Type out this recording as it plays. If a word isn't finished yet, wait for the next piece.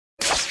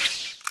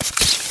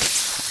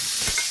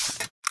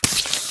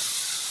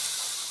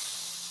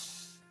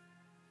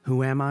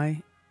Who am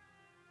I?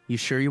 You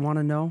sure you want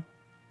to know?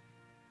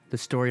 The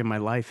story of my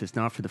life is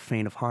not for the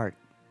faint of heart.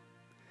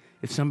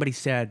 If somebody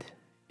said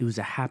it was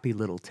a happy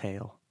little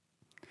tale,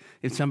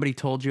 if somebody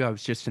told you I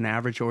was just an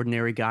average,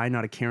 ordinary guy,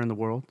 not a care in the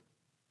world,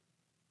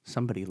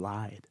 somebody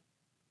lied.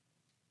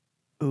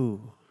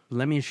 Ooh.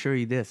 Let me assure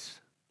you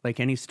this, like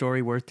any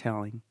story worth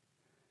telling,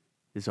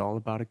 is all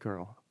about a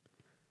girl.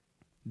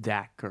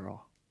 That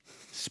girl.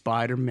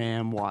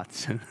 Spider-Man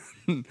Watson.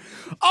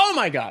 Oh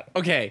my God.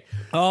 Okay.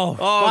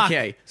 Oh,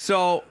 okay.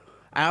 So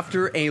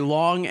after a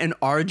long and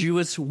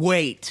arduous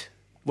wait,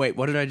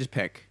 what did I just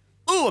pick?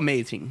 Ooh,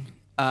 amazing.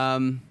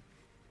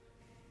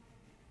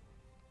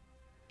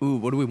 Ooh,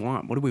 what do we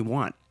want? What do we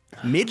want?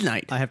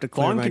 Midnight. I have to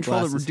clear volume my control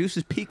that glasses.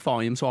 reduces peak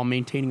volumes while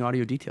maintaining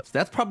audio details.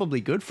 That's probably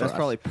good for us. That's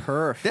probably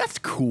perf. That's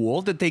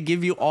cool that they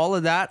give you all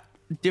of that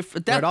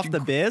different. Right off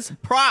the biz.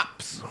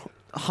 Props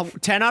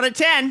 10 out of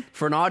 10.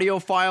 for an audio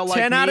file like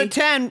 10 me. out of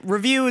 10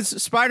 reviews.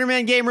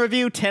 Spider-Man game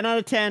review. 10 out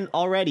of 10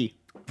 already.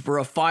 For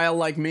a file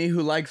like me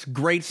who likes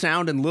great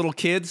sound and little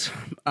kids.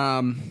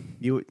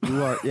 You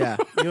are, yeah.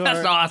 You That's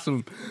are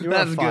awesome. You're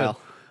That's a file.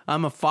 good.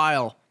 I'm a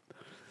file.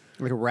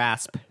 like a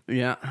rasp.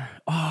 Yeah.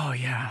 Oh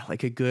yeah,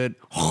 like a good.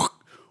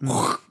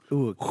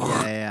 Ooh,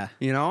 yeah.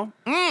 You know.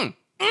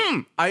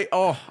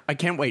 I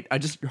can't wait. I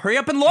just hurry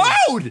up and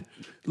load.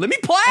 Let me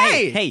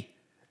play. Hey,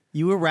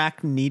 you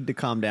Iraq need to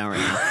calm down right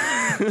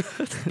now.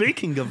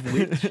 Speaking of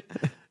which.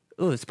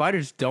 Oh,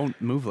 spiders don't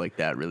move like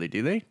that, really,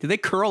 do they? Do they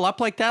curl up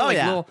like that? Oh, like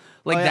yeah. little,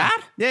 like Oh, yeah.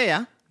 that?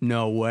 Yeah.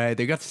 No way.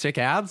 They got sick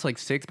abs, like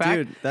six pack.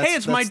 Dude, hey,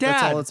 it's my dad.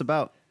 That's all it's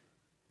about.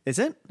 Is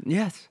it?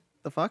 Yes,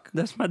 The fuck?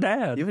 that's my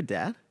dad. You have a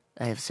dad?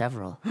 I have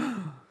several.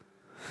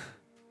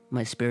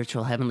 My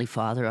spiritual heavenly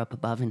father up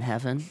above in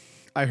heaven.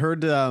 I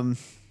heard none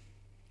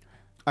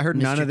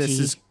Mr. of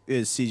this T.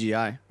 is CGI.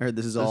 I heard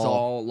this is This is all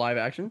all live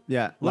action?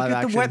 yeah, Look live at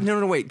action. the web.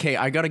 No, wait. Okay,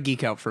 I got to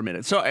geek out for a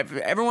minute. So, if you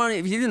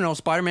didn't know,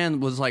 Spider-Man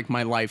was like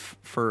my life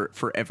for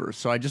forever.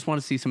 So, I just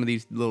want to see some of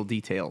these little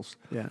details.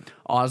 Yeah.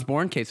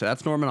 Osborn. Okay, so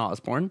that's Norman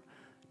Osborn.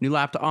 New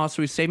laptop. Oh,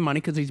 so he's saving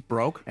money because he's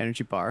broke.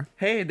 Energy bar.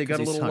 Hey, they got a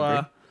 'Cause he's little,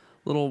 hungry.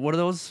 what are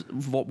those?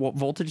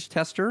 Voltage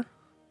tester.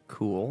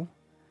 Cool.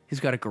 He's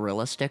got a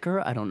gorilla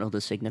sticker. I don't know the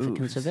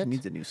significance of it.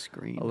 Needs a new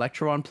screen.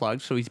 Electro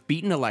unplugged. So he's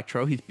beaten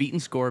Electro, he's beaten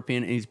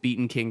Scorpion, and he's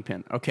beaten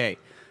Kingpin. Okay.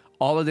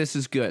 All of this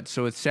is good.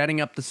 So it's setting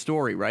up the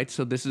story, right?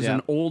 So this is Yeah.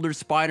 an older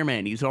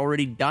Spider-Man. He's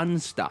already done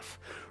stuff.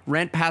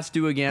 Rent past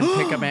due again.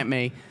 Pick up Aunt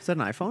May. Is that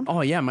an iPhone?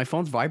 Oh, yeah. My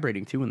phone's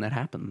vibrating, too, when that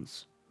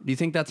happens. Do you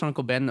think that's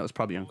Uncle Ben? That was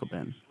probably Uncle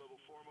Ben.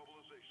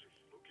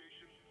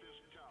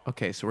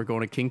 Okay, so we're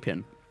going to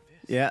Kingpin.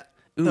 Yeah.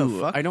 Ooh, the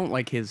fuck? I don't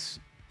like his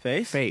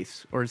Face?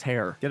 face or his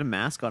hair. Get a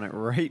mask on it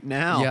right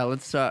now. Yeah,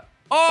 let's... Oh!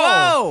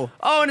 Whoa!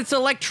 Oh, and it's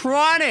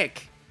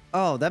electronic!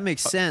 Oh, that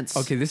makes sense.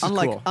 okay, this is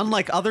unlike, cool.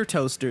 Unlike other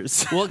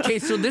toasters. Well, okay,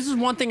 so this is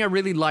one thing I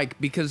really like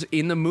because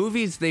in the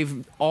movies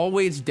they've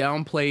always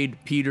downplayed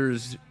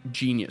Peter's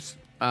genius.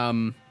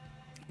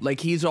 Like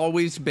he's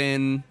always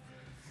been,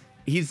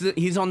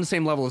 he's on the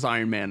same level as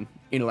Iron Man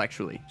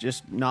intellectually.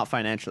 Just not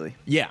financially.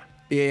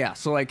 Yeah.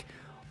 So like,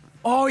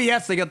 oh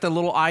yes, they got the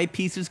little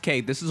eyepieces.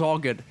 Okay, this is all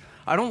good.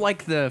 I don't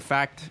like the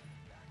fact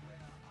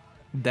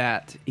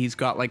that he's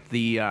got like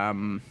the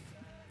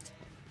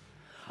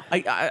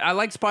I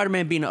like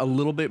Spider-Man being a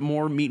little bit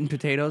more meat and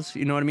potatoes.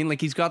 You know what I mean?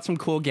 Like he's got some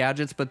cool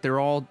gadgets, but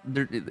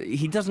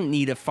he doesn't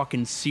need a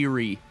fucking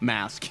Siri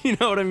mask. You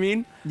know what I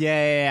mean?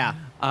 Yeah.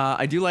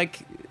 I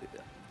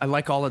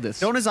like all of this.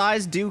 Don't his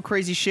eyes do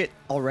crazy shit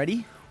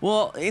already?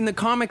 Well, in the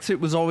comics, it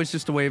was always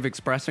just a way of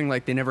expressing.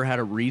 Like they never had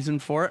a reason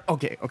for it.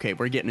 Okay,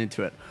 we're getting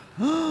into it.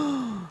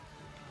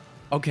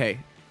 Okay,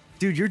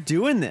 Dude, you're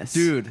doing this.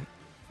 dude.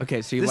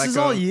 Okay, so you This let is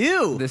go. all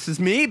you. This is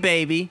me,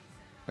 baby.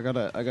 I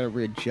gotta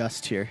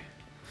readjust here.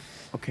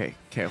 Okay,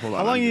 hold on.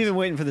 How long have you been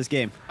waiting for this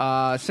game?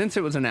 Since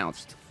it was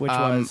announced. Which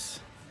was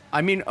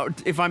I mean,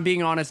 if I'm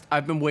being honest,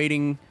 I've been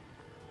waiting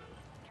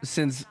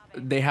since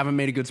they haven't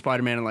made a good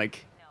Spider-Man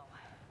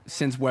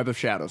since Web of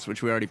Shadows,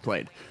 which we already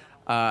played.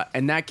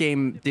 And that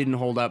game didn't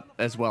hold up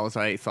as well as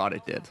I thought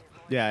it did.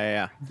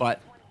 Yeah.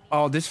 But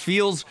this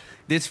feels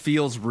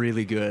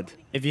really good.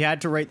 If you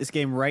had to rate this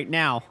game right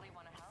now,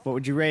 what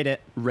would you rate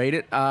it? Rate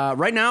it.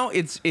 Right now,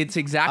 it's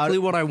exactly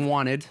what I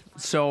wanted.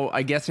 So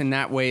I guess in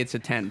that way, it's a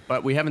 10.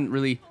 But we haven't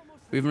really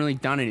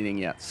done anything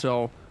yet.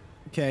 So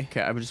Okay.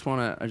 I just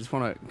wanna.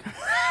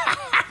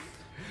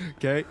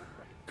 Okay,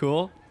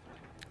 cool.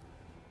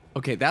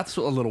 Okay, that's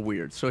a little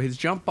weird. So his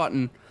jump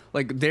button,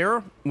 like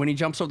there, when he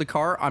jumps over the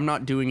car, I'm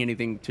not doing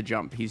anything to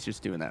jump. He's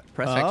just doing that.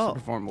 Press X Oh. to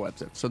perform a web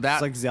zip. So that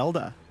It's like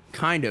Zelda.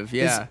 kind of,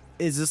 yeah.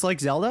 Is this like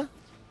Zelda?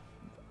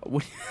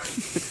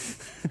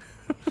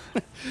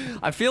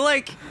 I feel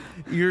like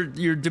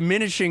you're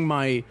diminishing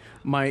my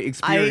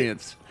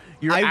experience.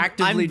 You're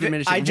actively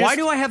diminishing. Why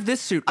do I have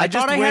this suit? I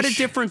thought I had a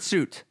different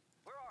suit.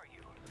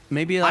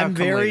 Maybe that'll I'm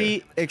come very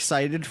later.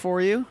 excited for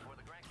you,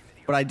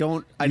 but I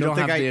don't don't think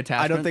have the I don't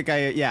attachment? think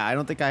I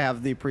don't think I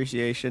have the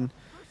appreciation.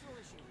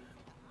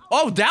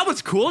 Oh, that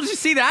was cool. Did you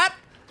see that?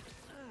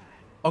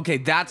 Okay,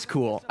 that's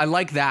cool. I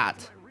like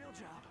that.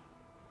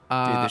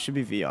 Dude, this should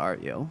be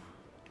VR, yo.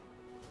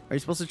 Are you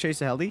supposed to chase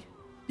a heli?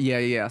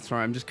 Yeah.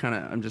 Sorry, I'm just kind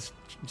of.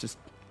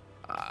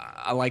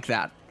 I like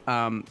that.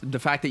 The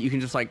fact that you can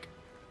just like.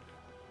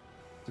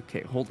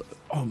 Okay, hold.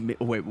 Oh,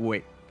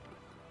 wait.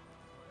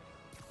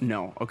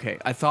 No, okay.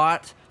 I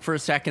thought for a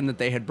second that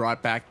they had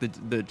brought back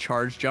the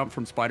charge jump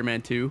from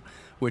Spider-Man 2,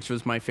 which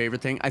was my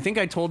favorite thing. I think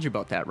I told you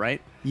about that,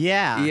 right?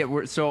 Yeah.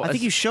 Yeah. So I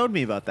think you showed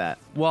me about that.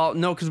 Well,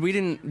 no, because they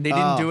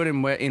didn't do it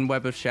in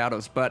Web of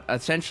Shadows. But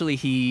essentially,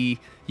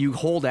 you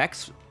hold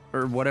X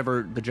or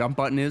whatever the jump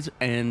button is,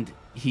 and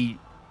he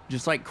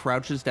just like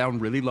crouches down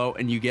really low,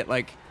 and you get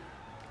like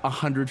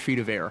 100 feet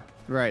of air.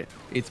 Right.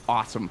 It's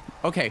awesome.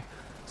 Okay,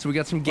 so we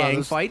got some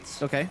gang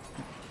fights. Okay.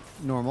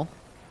 Normal.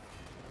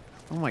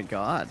 Oh my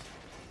god.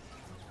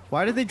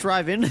 Why did they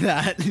drive into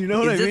that? You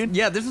know what I mean?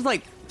 Yeah, this is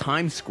like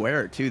Times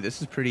Square too.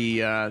 This is pretty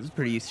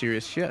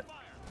serious shit.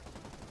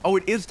 Oh,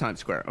 it is Times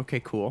Square.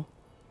 Okay, cool.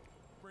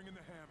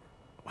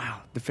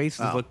 Wow, the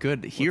faces look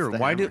good here.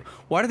 Why do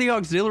the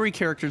auxiliary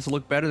characters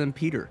look better than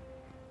Peter?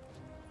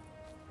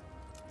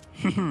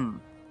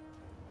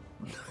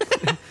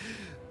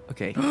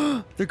 Okay. They're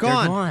gone. They're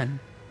gone.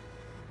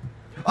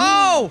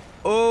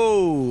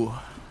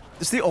 Oh!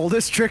 It's the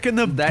oldest trick in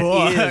the book.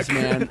 That is,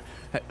 man.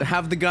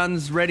 Have the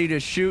guns ready to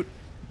shoot,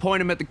 point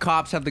them at the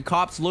cops, have the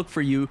cops look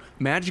for you,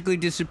 magically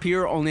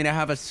disappear, only to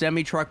have a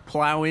semi-truck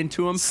plow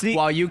into them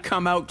while you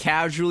come out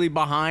casually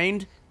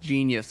behind.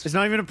 Genius. It's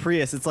not even a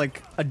Prius. It's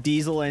like a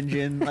diesel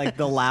engine, like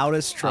the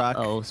loudest truck.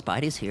 Oh,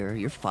 Spidey's here.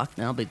 You're fucked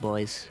now, big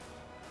boys.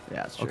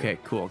 Yeah, it's true. Okay,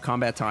 cool.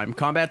 Combat time.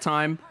 Combat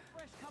time.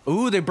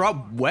 Ooh, they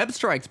brought web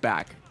strikes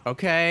back.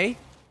 Okay.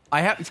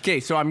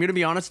 Okay, so I'm going to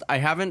be honest. I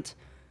haven't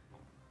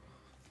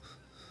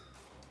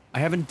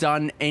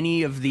done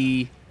any of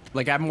the...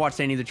 Like, I haven't watched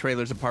any of the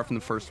trailers apart from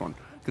the first one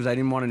because I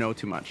didn't want to know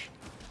too much.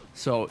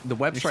 So the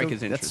web strike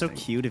is interesting. That's so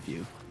cute of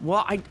you.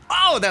 Well,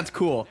 oh, that's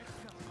cool.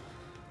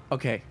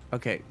 Okay,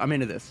 I'm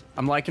into this.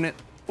 I'm liking it.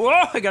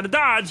 Whoa, I got to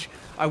dodge.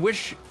 I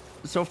wish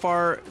so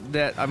far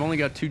that I've only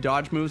got 2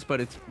 dodge moves,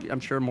 but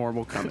I'm sure more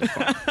will come. It's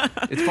fine.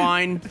 It's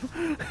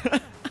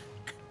fine.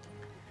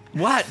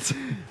 What?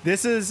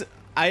 This is...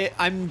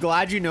 I'm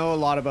glad you know a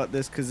lot about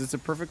this because it's a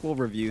perfect little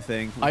review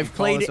thing. I've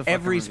played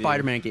every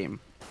Spider-Man game.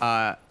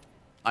 I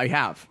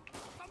have.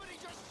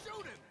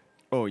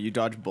 Oh, you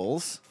dodge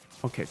bulls?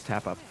 Okay, it's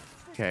tap up.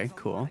 Okay,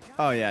 cool.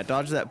 Oh yeah,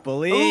 dodge that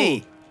bully.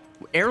 Ooh,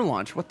 air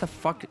launch. What the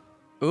fuck?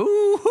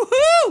 Ooh,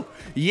 hoo-hoo!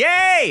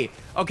 Yay!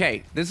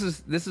 Okay, this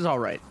is all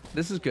right.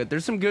 This is good.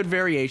 There's some good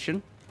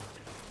variation.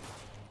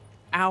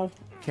 Ow.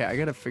 Okay, I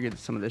gotta figure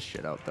some of this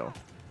shit out though.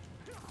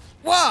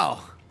 Whoa!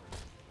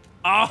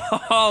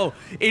 Oh,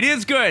 it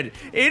is good.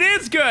 It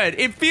is good.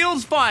 It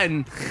feels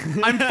fun.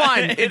 I'm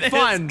fun. It's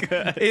fun.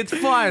 It's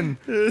fun.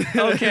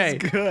 Okay.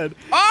 It's good.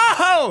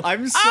 Oh!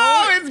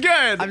 it's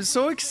good. I'm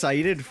so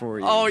excited for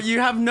you. Oh, you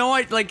have no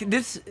idea. Like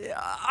this.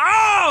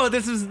 Oh,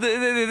 this is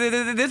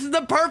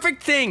the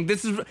perfect thing.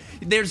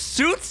 There's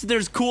suits.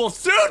 There's cool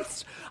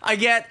suits. I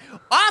get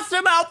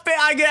awesome outfit.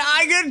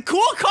 I get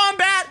cool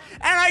combat,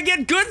 and I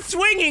get good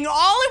swinging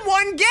all in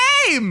one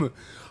game.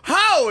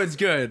 How it's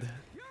good.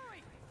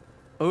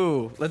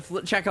 Ooh, let's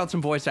check out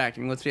some voice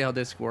acting. Let's see how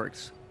this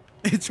works.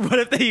 It's what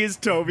if they use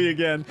Toby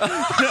again?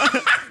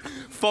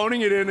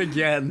 Phoning it in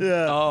again.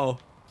 Yeah. Oh,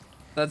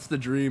 that's the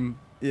dream.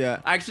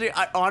 Yeah. Actually,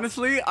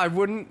 honestly, I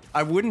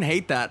wouldn't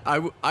hate that.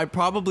 I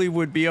probably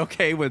would be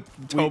okay with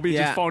Toby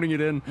just phoning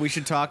it in. We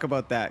should talk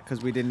about that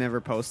because we didn't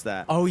ever post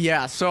that. Oh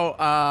yeah. So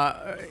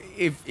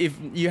if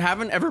you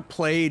haven't ever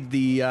played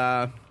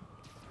the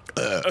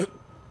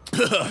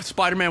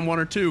Spider-Man 1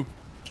 or 2.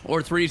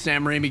 Or 3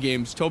 Sam Raimi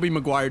games, Tobey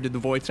Maguire did the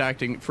voice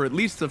acting for at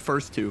least the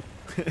first 2.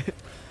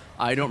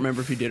 I don't remember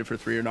if he did it for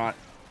 3 or not.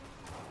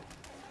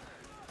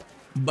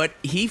 But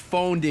he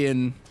phoned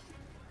in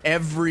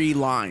every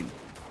line.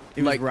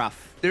 It was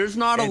rough. There's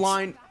not a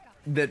line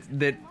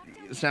that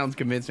sounds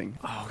convincing.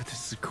 Oh,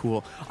 this is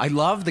cool. I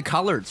love the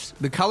colors.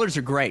 The colors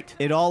are great.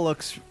 It all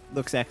looks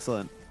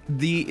excellent.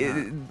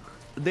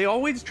 They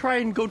always try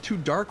and go too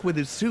dark with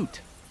his suit.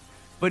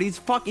 But he's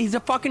a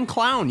fucking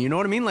clown, you know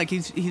what I mean? Like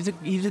he's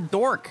a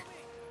dork.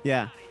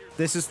 Yeah.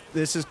 This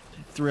is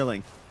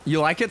thrilling. You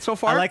like it so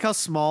far? I like how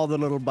small the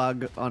little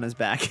bug on his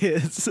back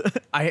is.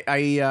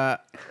 I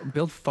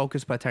build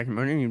focus by attacking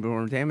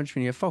more damage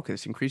when you have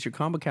focus. Increase your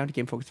combo count to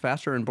gain focus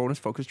faster and bonus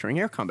focus during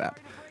air combat.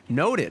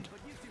 Noted.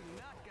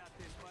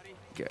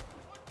 Okay.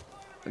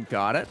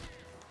 Got it.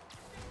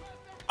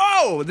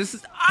 Oh, this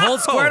is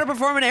Hold square to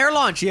perform an air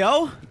launch,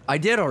 yo. I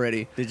did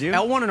already. Did you?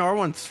 L1 and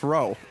R1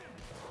 throw.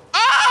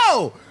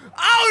 Oh!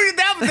 Oh,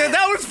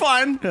 that was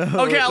fun.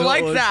 Okay, I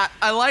like that.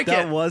 I like it.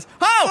 That was.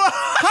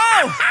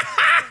 Oh!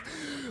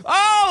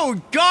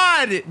 Oh,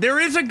 God! There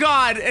is a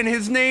God, and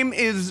his name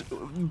is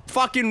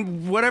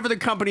fucking whatever the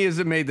company is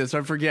that made this.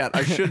 I forget.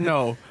 I should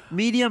know.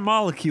 Media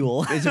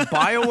Molecule. Is it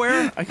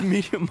BioWare?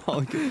 Media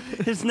Molecule.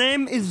 His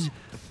name is...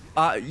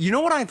 you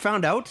know what I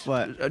found out?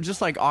 What?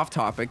 Just like off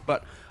topic,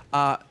 but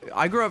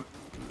I grew up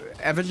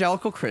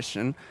evangelical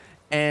Christian,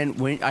 And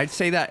when I'd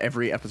say that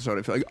every episode,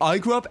 I feel like I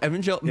grew up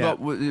evangelical. Yeah.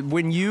 But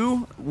when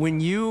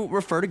you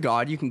refer to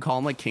God, you can call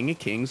him like King of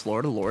Kings,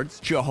 Lord of Lords,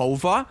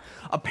 Jehovah.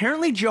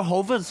 Apparently,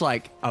 Jehovah's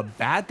like a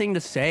bad thing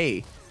to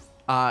say,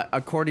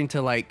 according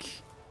to like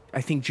I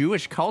think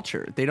Jewish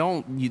culture. They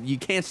don't. You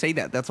can't say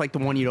that. That's like the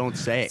one you don't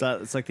say. So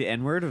it's like the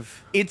N word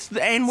of. It's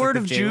the N word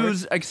like of the J word?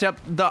 Jews,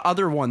 except the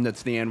other one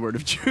that's the N word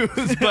of Jews.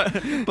 but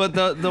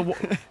the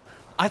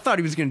I thought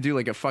he was gonna do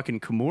like a fucking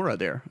Kimura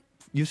there.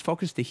 Use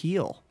focus to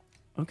heal.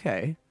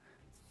 Okay.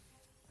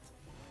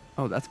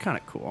 Oh, that's kind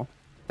of cool.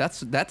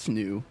 That's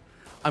new.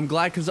 I'm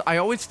glad because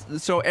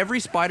every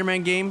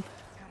Spider-Man game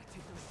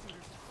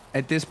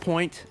at this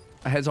point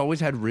has always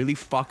had really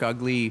fuck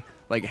ugly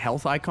like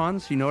health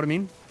icons. You know what I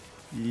mean?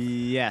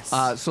 Yes.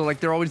 So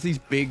like they're always these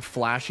big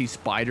flashy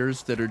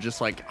spiders that are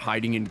just like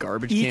hiding in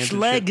garbage cans. Each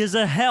and leg shit. is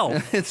a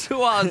health.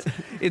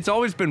 It's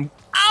always been.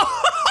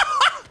 Ow!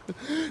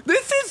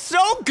 This is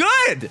so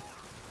good.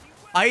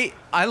 I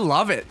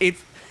love it.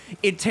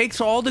 It takes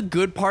all the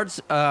good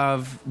parts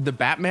of the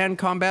Batman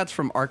combats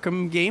from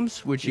Arkham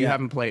games, which you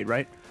haven't played,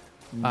 right?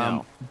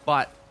 No.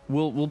 But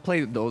we'll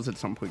play those at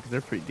some point because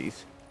they're pretty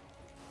decent.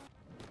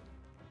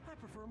 I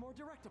prefer a more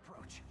direct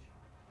approach.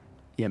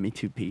 Yeah, me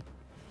too, Petey.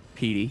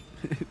 Petey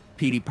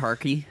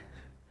Parkey.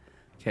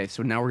 Okay,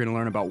 so now we're gonna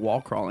learn about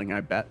wall crawling, I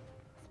bet.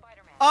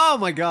 Oh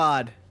my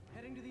God!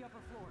 Heading to the upper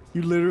floors.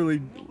 You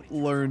literally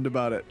learned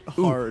about it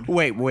hard. Ooh,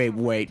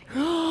 wait.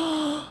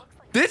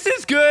 This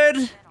is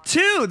good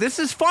too. This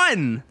is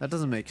fun. That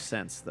doesn't make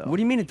sense though. What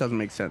do you mean it doesn't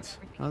make sense?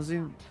 How's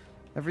he?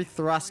 Every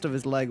thrust of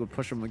his leg would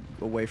push him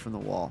away from the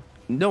wall.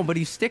 No, but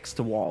he sticks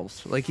to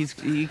walls. Like he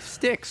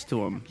sticks to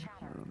them.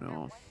 I don't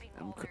know.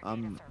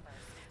 I'm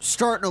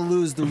starting to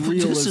lose the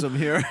realism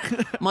here.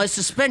 My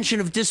suspension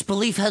of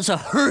disbelief has a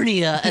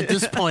hernia at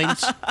this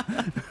point.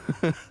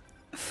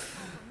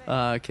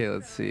 Okay,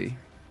 let's see.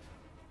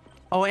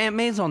 Oh, Aunt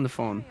May's on the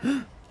phone.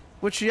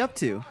 What's she up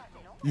to?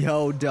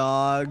 Yo,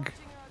 dog.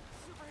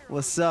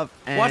 What's up,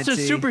 Auntie? Watch the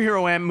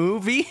superhero Aunt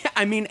movie.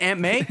 I mean Aunt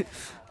May.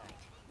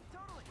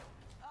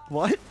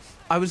 What?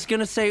 I was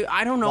gonna say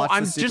I don't know. Watch the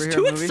I'm just superhero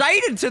too movie?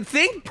 excited to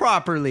think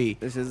properly.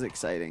 This is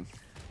exciting.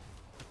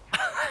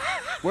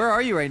 Where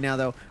are you right now,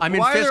 though?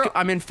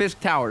 I'm in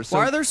Fisk Towers. So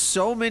Why are there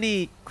so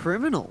many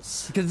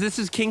criminals? because this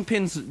is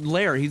Kingpin's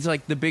lair. He's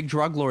like the big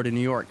drug lord in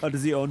New York. Oh,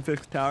 does he own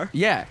Fisk Tower?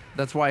 Yeah,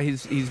 that's why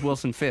he's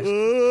Wilson Fisk.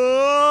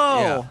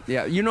 Oh!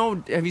 Yeah. You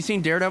know, have you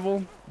seen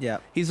Daredevil? Yeah.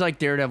 He's like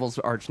Daredevil's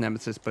arch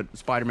nemesis, but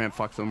Spider-Man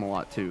fucks him a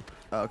lot too.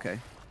 Oh, okay.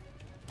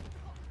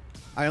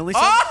 I only saw.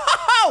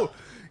 Oh!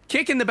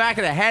 Kick in the back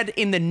of the head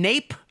in the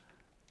nape.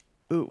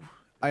 Ooh.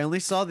 I only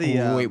saw the.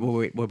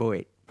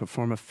 Wait.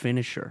 Perform a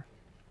finisher.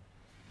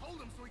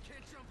 Hold him so he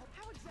can't jump.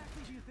 How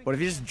exactly do you think? What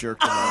if you just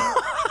jerked him off?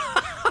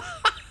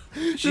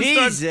 Just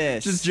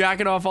Jesus. just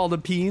jacking off all the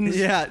peens.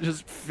 Yeah,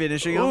 just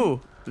finishing him.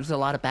 Ooh. There's a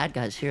lot of bad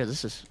guys here.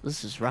 This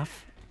is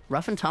rough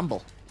and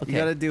tumble. Okay. You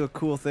gotta do a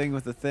cool thing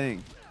with the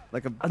thing,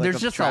 like a. Like There's a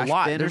just a trash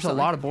lot. bin or There's a something?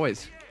 lot of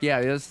boys.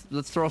 Yeah,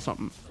 let's throw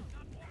something.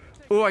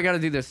 Ooh, I gotta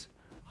do this.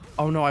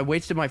 Oh no, I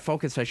wasted my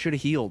focus. I should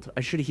have healed.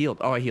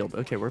 Oh, I healed.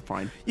 Okay, we're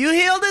fine. You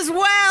healed as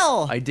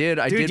well. I did.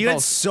 I Dude, did you had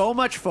both. so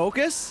much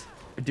focus.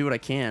 I do what I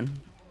can.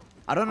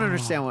 I don't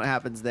understand what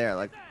happens there.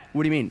 Like,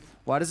 What do you mean?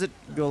 why does it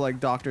go like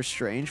Doctor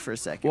Strange for a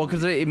second? Well,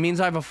 because it means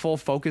I have a full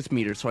focus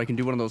meter, so I can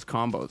do one of those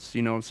combos.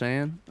 You know what I'm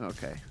saying?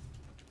 Okay.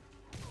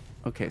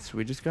 Okay, so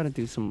we just gotta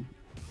do some.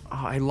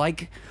 Oh, I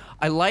like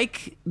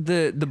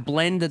the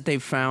blend that they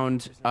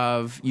found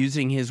of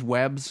using his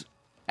webs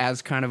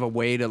as kind of a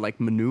way to like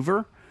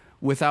maneuver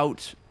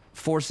without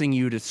forcing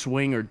you to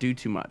swing or do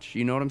too much.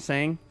 You know what I'm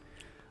saying?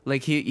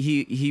 Like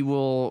he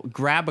will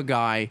grab a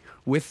guy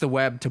with the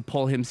web to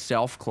pull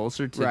himself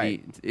closer to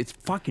Right. It's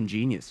fucking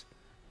genius.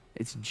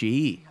 It's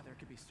G. There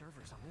could be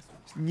servers on this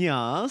one.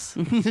 Yes.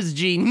 It's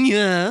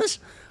genius.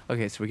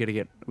 Okay, so we gotta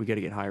get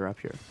higher up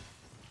here.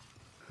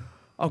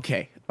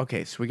 Okay,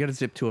 so we gotta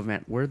zip to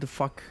event. Where's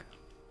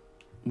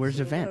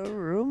event?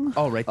 Room.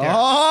 Oh, right there.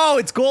 Oh,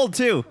 it's gold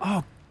too.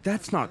 Oh,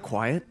 that's not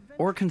quiet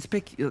or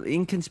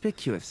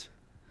inconspicuous.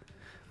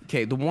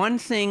 Okay, the one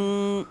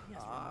thing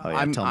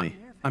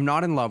I'm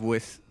not in love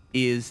with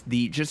is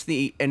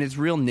and it's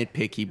real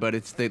nitpicky, but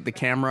it's the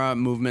camera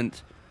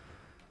movement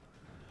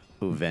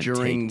Ooh, vent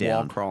during takedown.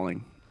 wall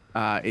crawling.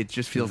 It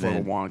just feels a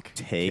little wonk.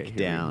 Vent Okay, here we-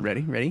 takedown.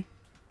 Ready?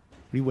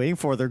 What are you waiting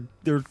for?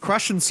 They're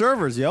crushing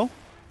servers, yo.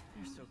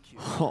 You're so cute.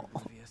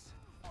 Obvious.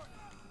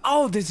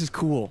 Oh, this is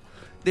cool.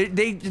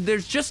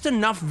 There's just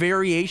enough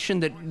variation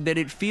that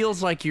it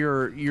feels like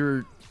you're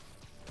doing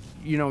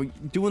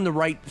the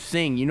right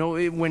thing. You know,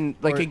 when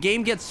like a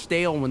game gets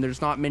stale when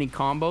there's not many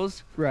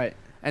combos Right.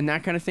 and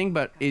that kind of thing.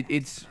 But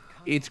it's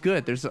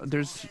good. There's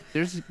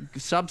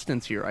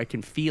substance here. I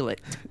can feel it.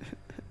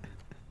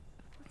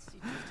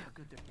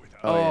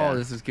 Oh, yeah.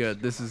 This is good.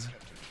 This is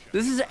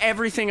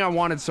everything I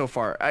wanted so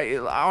far.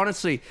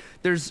 Honestly,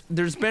 there's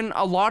been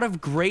a lot of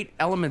great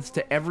elements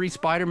to every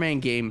Spider-Man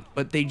game,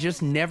 but they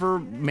just never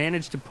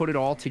managed to put it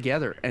all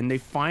together. And they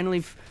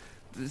finally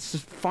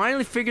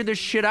figured this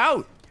shit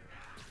out.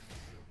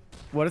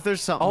 What if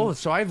there's something? Oh,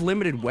 so I have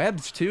limited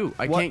webs too.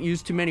 I can't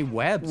use too many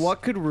webs.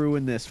 What could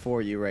ruin this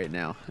for you right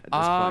now?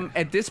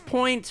 At this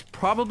point,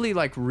 probably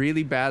like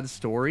really bad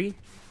story.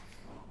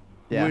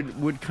 Yeah.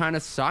 Would kind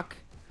of suck.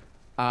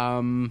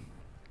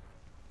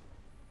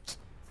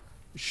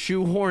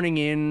 Shoehorning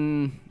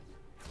in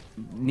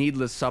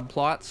needless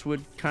subplots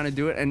would kind of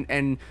do it,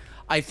 and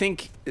I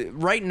think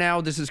right now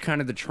this is kind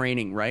of the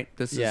training, right?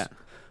 This is.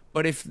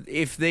 But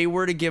if they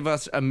were to give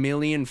us a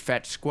million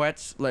fetch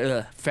quests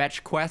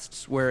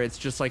where it's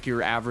just like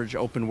your average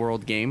open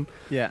world game,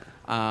 Yeah.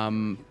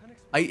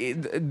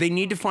 they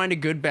need to find a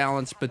good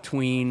balance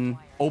between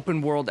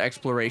open world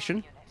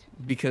exploration,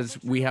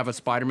 because we have a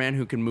Spider-Man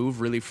who can move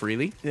really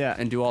freely,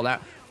 and do all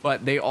that.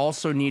 But they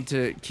also need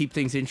to keep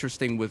things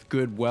interesting with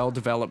good,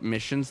 well-developed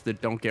missions that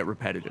don't get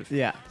repetitive.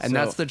 Yeah, and so-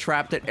 that's the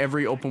trap that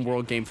every open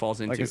world game falls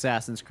into. Like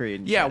Assassin's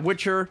Creed. and Yeah, shit.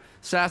 Witcher,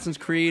 Assassin's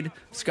Creed,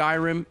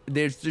 Skyrim.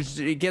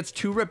 It gets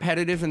too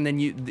repetitive, and then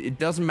it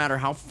doesn't matter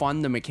how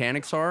fun the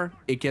mechanics are.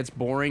 It gets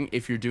boring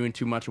if you're doing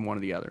too much of one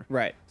or the other.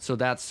 Right. So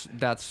that's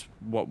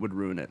what would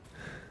ruin it.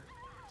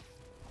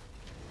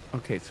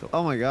 Okay, so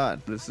Oh my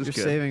God. This is You're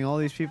good. saving all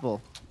these people.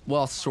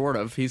 well, sort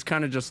of. He's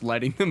kind of just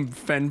letting them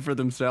fend for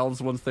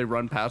themselves once they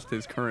run past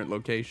his current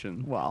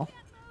location. Wow.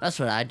 That's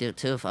what I'd do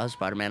too if I was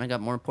Spider-Man. I got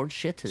more important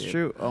shit to do. It's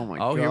true. Oh my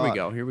God. Oh, here we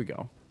go. Here we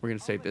go. We're gonna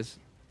save this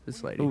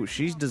lady. Ooh,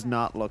 she does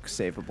not look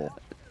savable.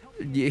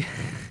 Yeah.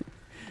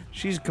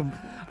 She's.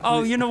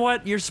 Oh, you know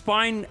what? Your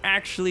spine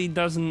actually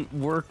doesn't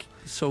work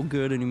so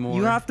good anymore.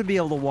 You have to be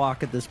able to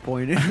walk at this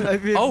point.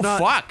 If Oh, not-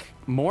 fuck!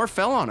 More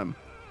fell on him.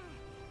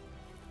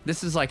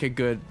 This is like a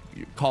good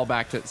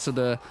callback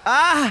to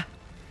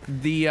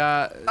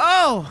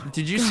Oh.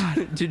 Did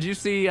you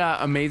see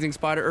Amazing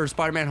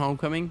Spider-Man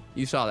Homecoming?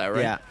 You saw that,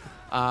 right?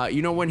 Yeah.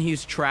 You know when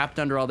he's trapped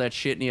under all that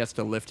shit and he has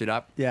to lift it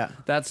up? Yeah.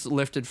 That's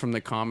lifted from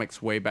the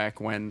comics way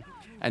back when,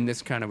 and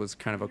this was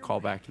kind of a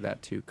callback to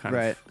that too. Kind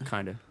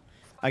of.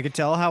 I could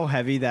tell how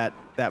heavy that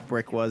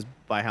brick was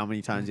by how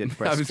many times you had to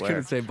press I was square.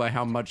 gonna say by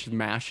how much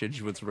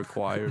mashage was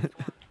required.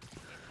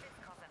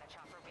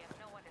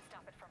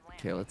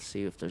 Okay, let's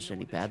see if there's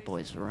any bad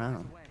boys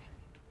around.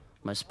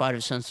 My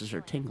spider senses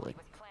are tingling.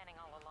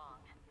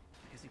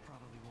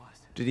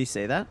 Did he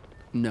say that?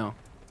 No.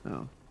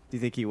 Oh. Do you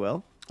think he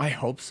will? I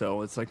hope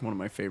so. It's like one of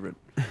my favorite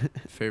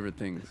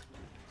things.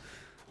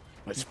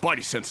 My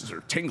spidey senses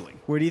are tingling.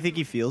 Where do you think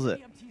he feels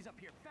it?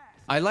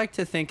 I like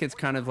to think it's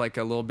kind of like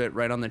a little bit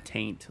right on the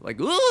taint. Like,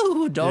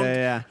 ooh, don't.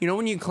 Yeah. You know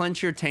when you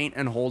clench your taint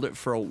and hold it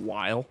for a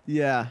while?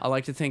 Yeah. I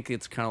like to think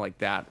it's kind of like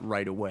that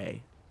right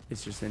away.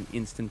 It's just an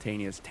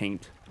instantaneous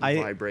taint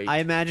vibrate. I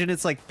imagine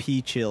it's like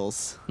pea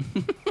chills.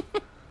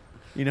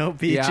 You know,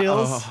 pea Yeah,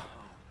 chills? oh.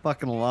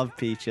 Fucking love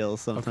pea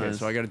chills sometimes. Okay,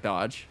 so I gotta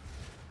dodge.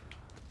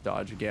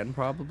 Dodge again,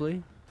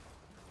 probably.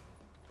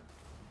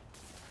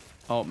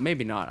 Oh,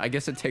 maybe not. I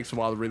guess it takes a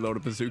while to reload a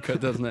bazooka,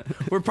 doesn't it?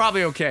 We're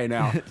probably okay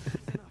now.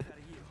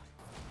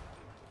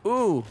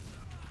 Ooh.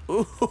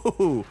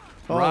 Ooh.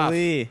 Rough.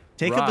 Holy.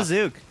 Take a Rough.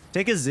 bazooka.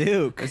 Take a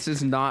zook. This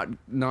is not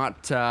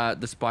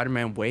the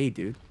Spider-Man way,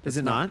 dude. Is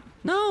it not?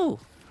 No!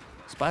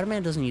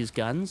 Spider-Man doesn't use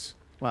guns.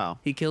 Wow.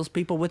 He kills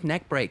people with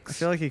neck I breaks.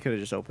 feel like he could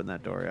have just opened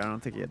that door. I don't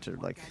think he had to,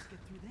 like...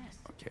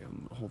 Okay,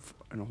 I'm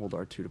gonna hold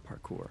R2 to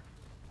parkour.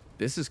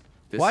 This is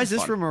Why is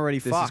this fun. room already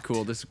This fucked? is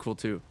cool. This is cool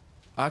too.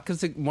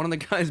 Cause one of the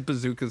guys'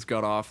 bazookas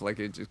got off. Like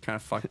it just kind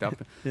of fucked up.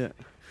 Yeah.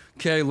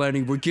 Okay,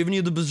 Lenny, we're giving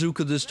you the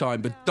bazooka this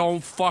time, but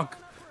don't fuck.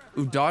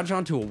 Ooh, dodge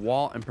onto a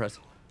wall and press.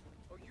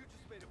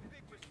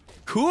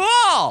 Cool.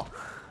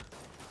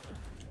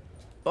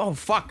 Oh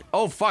fuck.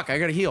 Oh fuck. I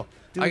gotta heal.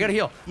 I gotta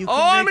heal. you Oh,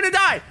 can I'm make- gonna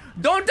die.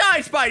 Don't die,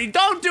 Spidey.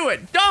 Don't do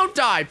it. Don't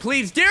die,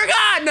 please. Dear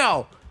God,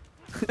 no.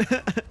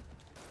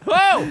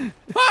 Whoa!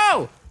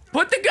 Whoa!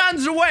 Put the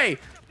guns away!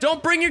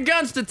 Don't bring your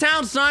guns to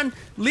town, son!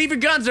 Leave your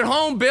guns at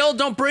home, Bill!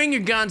 Don't bring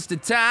your guns to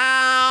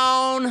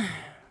town!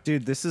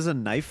 Dude, this is a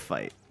knife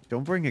fight.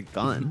 Don't bring a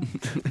gun.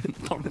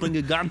 Don't bring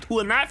a gun to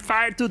a knife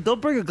fight. Dude,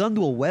 don't bring a gun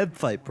to a web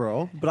fight,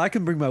 bro. But I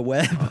can bring my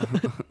web.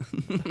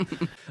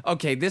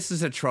 Okay, this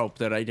is a trope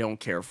that I don't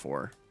care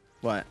for.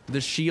 What?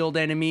 The shield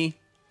enemy.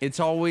 It's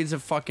always a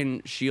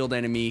fucking shield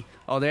enemy.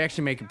 Oh, they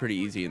actually make it pretty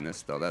easy in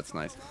this, though. That's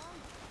nice.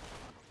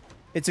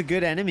 It's a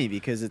good enemy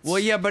because it's... Well,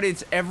 yeah, but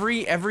it's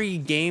every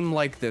game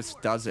like this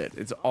does it.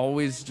 It's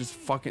always just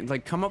fucking...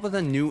 Like, come up with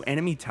a new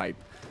enemy type.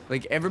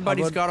 Like,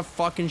 everybody's about- got a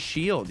fucking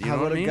shield. You How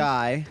know what about I mean? a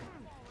guy,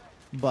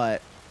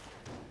 but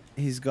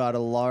he's got a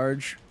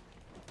large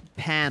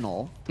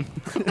panel.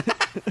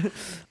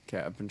 Okay,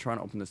 I've been trying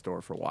to open this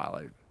door for a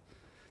while.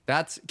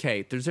 That's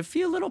okay. There's a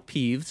few little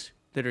peeves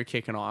that are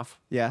kicking off.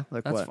 Yeah,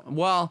 like That's what?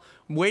 well,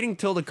 waiting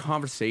till the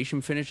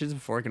conversation finishes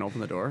before I can open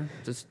the door.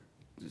 Just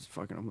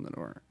fucking open the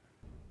door.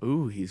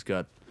 Ooh,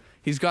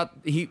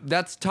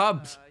 that's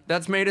tubs.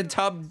 That's made of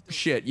tub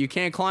shit. You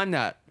can't climb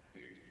that.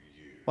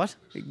 What?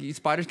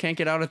 Spiders can't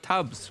get out of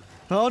tubs.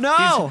 Oh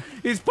no!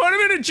 He's put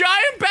him in a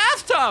giant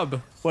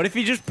bathtub. What if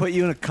he just put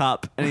you in a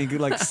cup and he could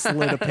like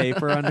slid a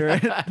paper under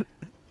it?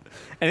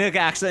 And he like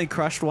accidentally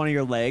crushed one of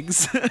your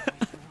legs?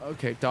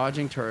 Okay,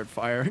 dodging turret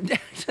fire.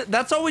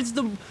 That's always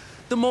the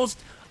most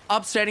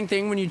upsetting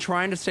thing when you're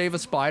trying to save a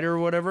spider or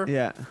whatever.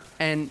 Yeah.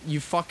 And you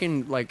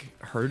fucking like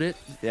hurt it.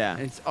 Yeah.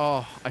 And it's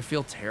I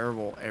feel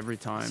terrible every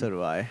time. So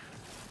do I.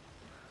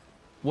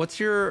 What's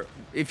your,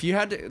 if you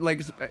had to,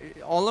 like,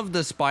 all of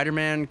the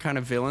Spider-Man kind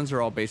of villains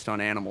are all based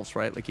on animals,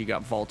 right? Like you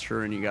got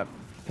Vulture and you got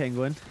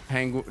Penguin.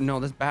 Penguin.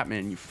 No, that's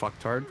Batman, you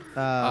fucktard.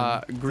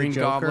 Green the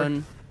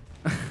Joker.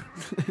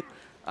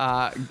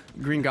 Goblin.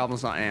 Green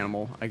Goblin's not an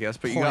animal, I guess,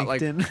 but you got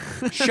like,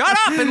 shut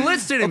up and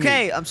listen to me.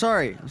 Okay, I'm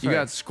sorry. You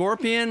got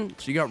Scorpion,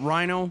 so you got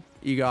Rhino,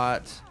 you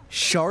got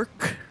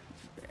Shark.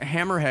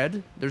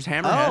 Hammerhead. There's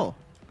Hammerhead. Oh.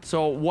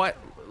 So what,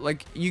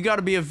 like, you got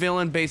to be a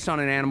villain based on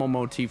an animal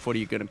motif. What are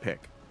you going to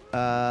pick?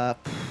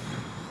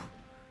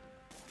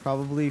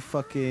 Probably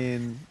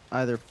fucking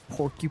either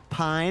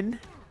porcupine.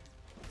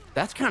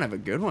 That's kind of a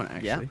good one,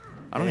 actually. Yeah.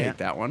 I don't Yeah. hate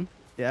that one.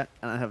 Yeah,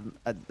 and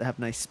I have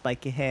nice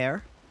spiky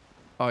hair,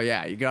 Oh,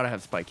 yeah, you got to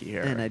have spiky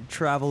hair. and I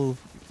travel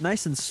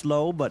nice and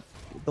slow, but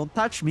don't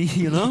touch me,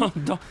 you know.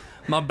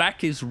 My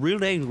back is real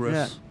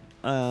dangerous.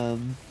 Yeah.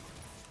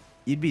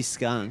 You'd be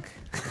Skunk.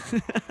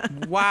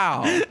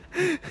 Wow.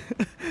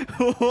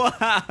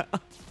 Wow.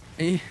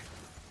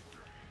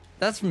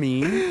 That's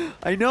mean.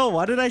 I know.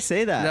 Why did I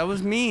say that? That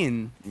was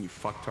mean. And you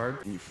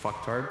fucktard. And you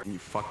fucktard. And you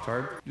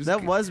fucktard.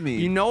 That was me.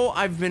 You know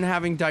I've been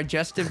having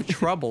digestive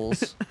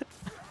troubles,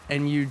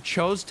 and you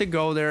chose to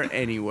go there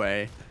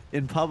anyway.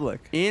 In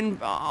public. Okay,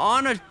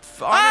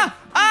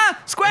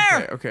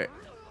 Square. okay.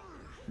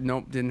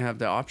 Nope, didn't have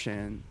the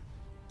option.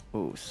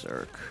 Oh,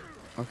 Cirque.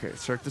 Okay,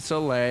 Cirque du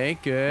Soleil.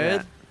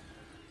 Good. Yeah.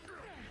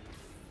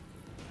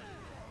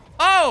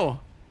 Oh!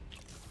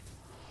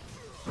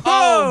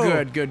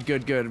 Oh, good.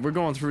 We're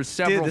going through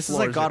several Dude, this is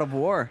floors like God here. of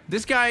War.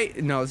 This guy,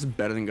 no, this is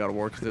better than God of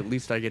War because at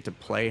least I get to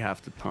play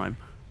half the time.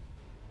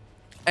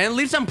 And at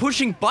least I'm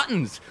pushing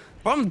buttons.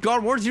 Problem with God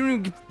of War is you don't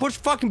even push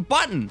fucking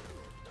button.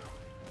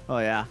 Oh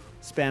yeah.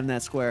 Spam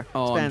that square.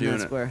 Oh, Spam I'm doing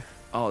that it. square.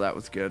 Oh, that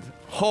was good.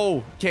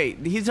 Oh, okay,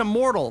 he's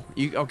immortal.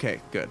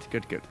 Okay, good.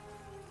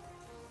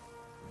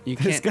 You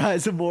This can't.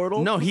 guy's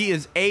immortal. No, he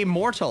is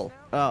immortal.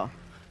 Oh.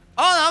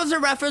 Oh, that was a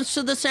reference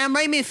to the Sam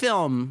Raimi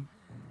film.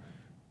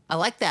 I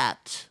like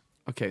that.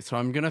 Okay, so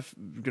I'm gonna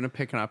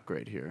pick an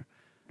upgrade here.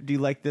 Do you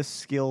like this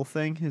skill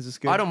thing? Is this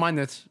good? I don't mind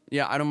this.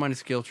 Yeah, I don't mind a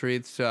skill tree.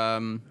 It's I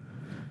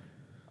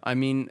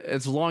mean,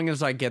 as long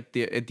as I get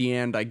at the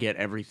end, I get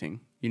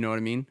everything. You know what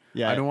I mean?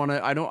 Yeah. I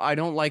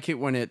don't like it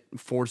when it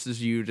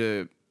forces you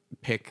to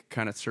pick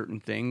kind of certain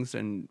things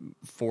and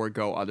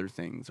forego other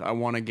things. I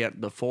want to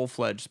get the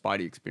full-fledged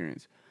Spidey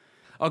experience.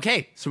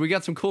 Okay, so we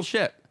got some cool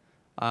shit.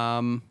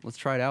 Let's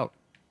try it out.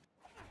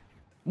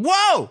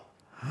 Whoa!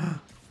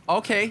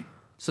 Okay,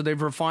 so they've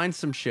refined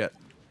some shit.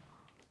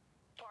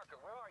 Parker,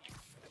 where are you?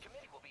 The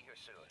committee will be here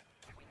soon.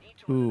 We need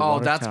to. Ooh, Oh,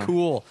 water that's tower.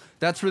 cool.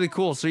 That's really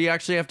cool. So you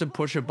actually have to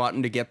push a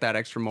button to get that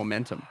extra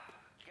momentum.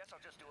 Guess I'll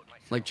just do it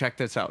myself. Like, check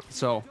this out.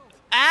 So,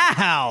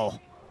 Ow!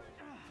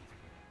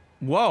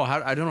 whoa,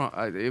 I don't know.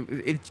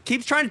 It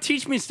keeps trying to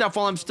teach me stuff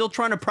while I'm still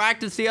trying to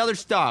practice the other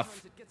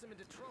stuff. It gets him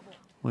into trouble.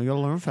 Well, you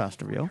gotta learn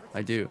faster, yo.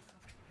 I do.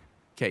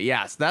 Okay,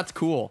 yes, that's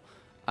cool.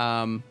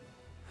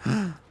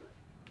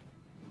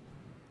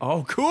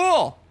 Oh,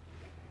 cool!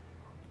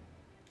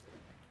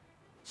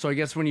 So I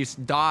guess when you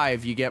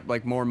dive, you get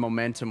like more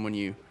momentum when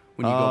you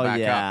go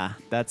back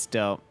up. That's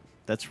dope.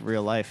 That's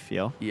real life,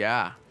 yo.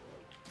 Yeah.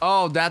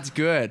 Oh, that's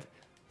good.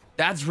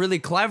 That's really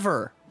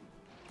clever.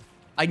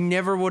 I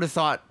never would have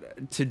thought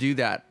to do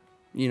that,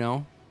 you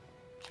know?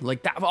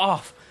 Like that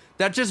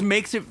that just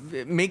makes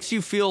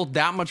you feel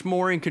that much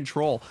more in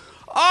control.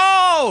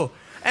 Oh!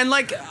 And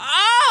like,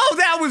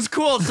 that was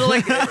cool. So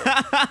like,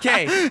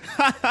 okay.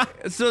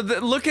 So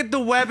look at the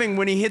webbing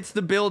when he hits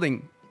the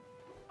building.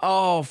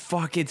 Oh,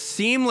 fuck, it's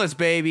seamless,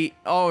 baby.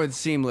 Oh, it's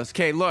seamless.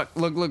 Okay, look,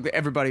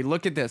 everybody,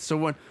 look at this.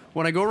 So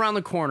when I go around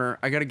the corner,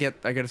 I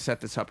gotta set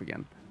this up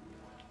again.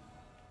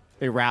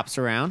 It wraps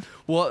around.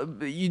 Well,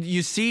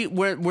 you see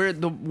where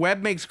the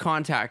web makes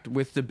contact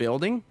with the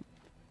building?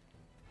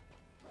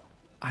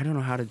 I don't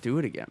know how to do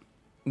it again.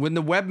 When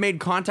the web made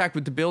contact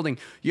with the building,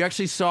 you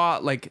actually saw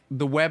like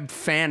the web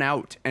fan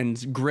out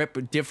and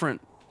grip different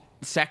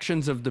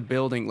sections of the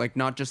building, like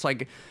not just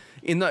like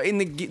in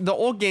the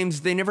old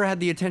games, they never had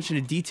the attention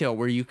to detail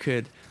where you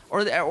could,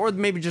 or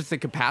maybe just the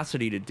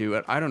capacity to do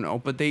it. I don't know,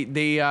 but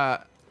the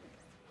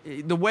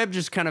web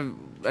just kind of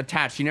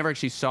attached. You never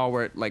actually saw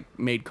where it like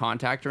made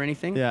contact or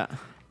anything. Yeah.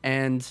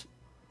 And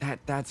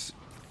that's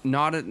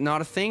not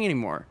a thing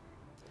anymore.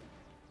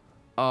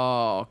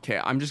 Oh, okay.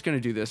 I'm just gonna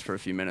do this for a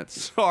few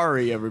minutes.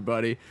 Sorry,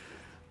 everybody.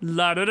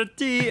 La da da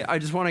dee. I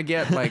just want to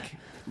get like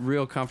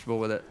real comfortable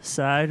with it.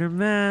 Cider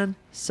man,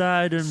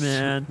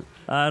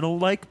 I don't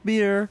like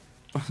beer.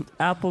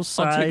 Apple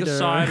cider. I'll take a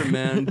cider,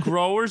 man.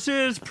 Growers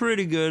is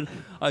pretty good.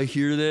 I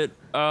hear that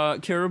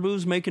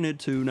Caribou's making it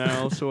too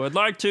now, so I'd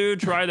like to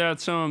try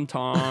that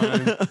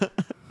sometime.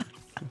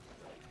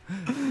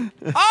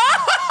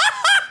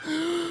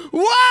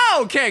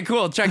 Whoa! Okay,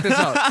 cool. Check this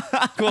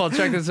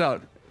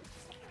out.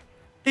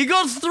 He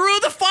goes through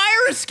the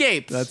fire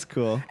escapes. That's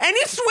cool. And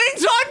he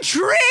swings on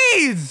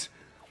trees.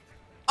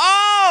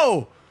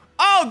 Oh!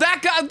 Oh,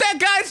 that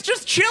guy's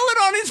just chilling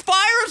on his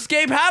fire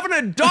escape, having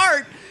a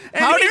dart.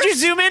 And How did you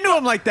zoom into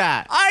him like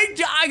that? I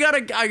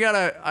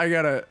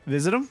gotta.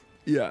 Visit him?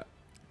 Yeah.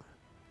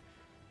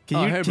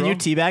 Can you hey, can bro. you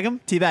teabag him?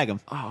 Teabag him.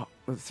 Oh,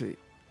 let's see.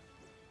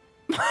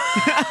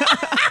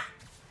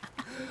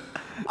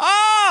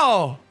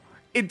 Oh,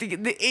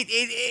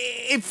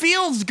 it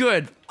feels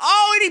good.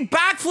 Oh, and he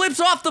backflips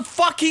off the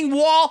fucking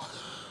wall.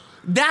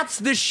 That's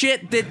the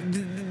shit that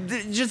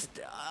just.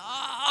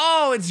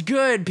 Oh, it's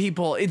good,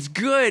 people. It's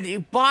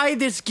good. Buy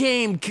this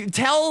game.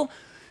 Tell.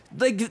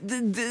 Like,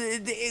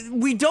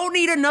 we don't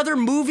need another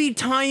movie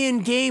tie-in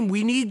game.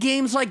 We need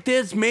games like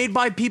this made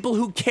by people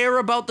who care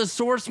about the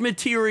source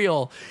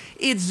material.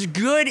 It's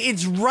good,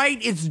 it's right,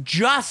 it's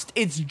just.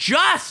 It's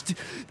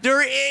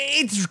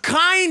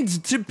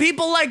kind to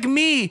people like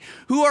me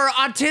who are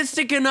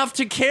autistic enough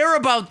to care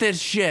about this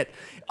shit.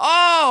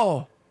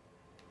 Oh,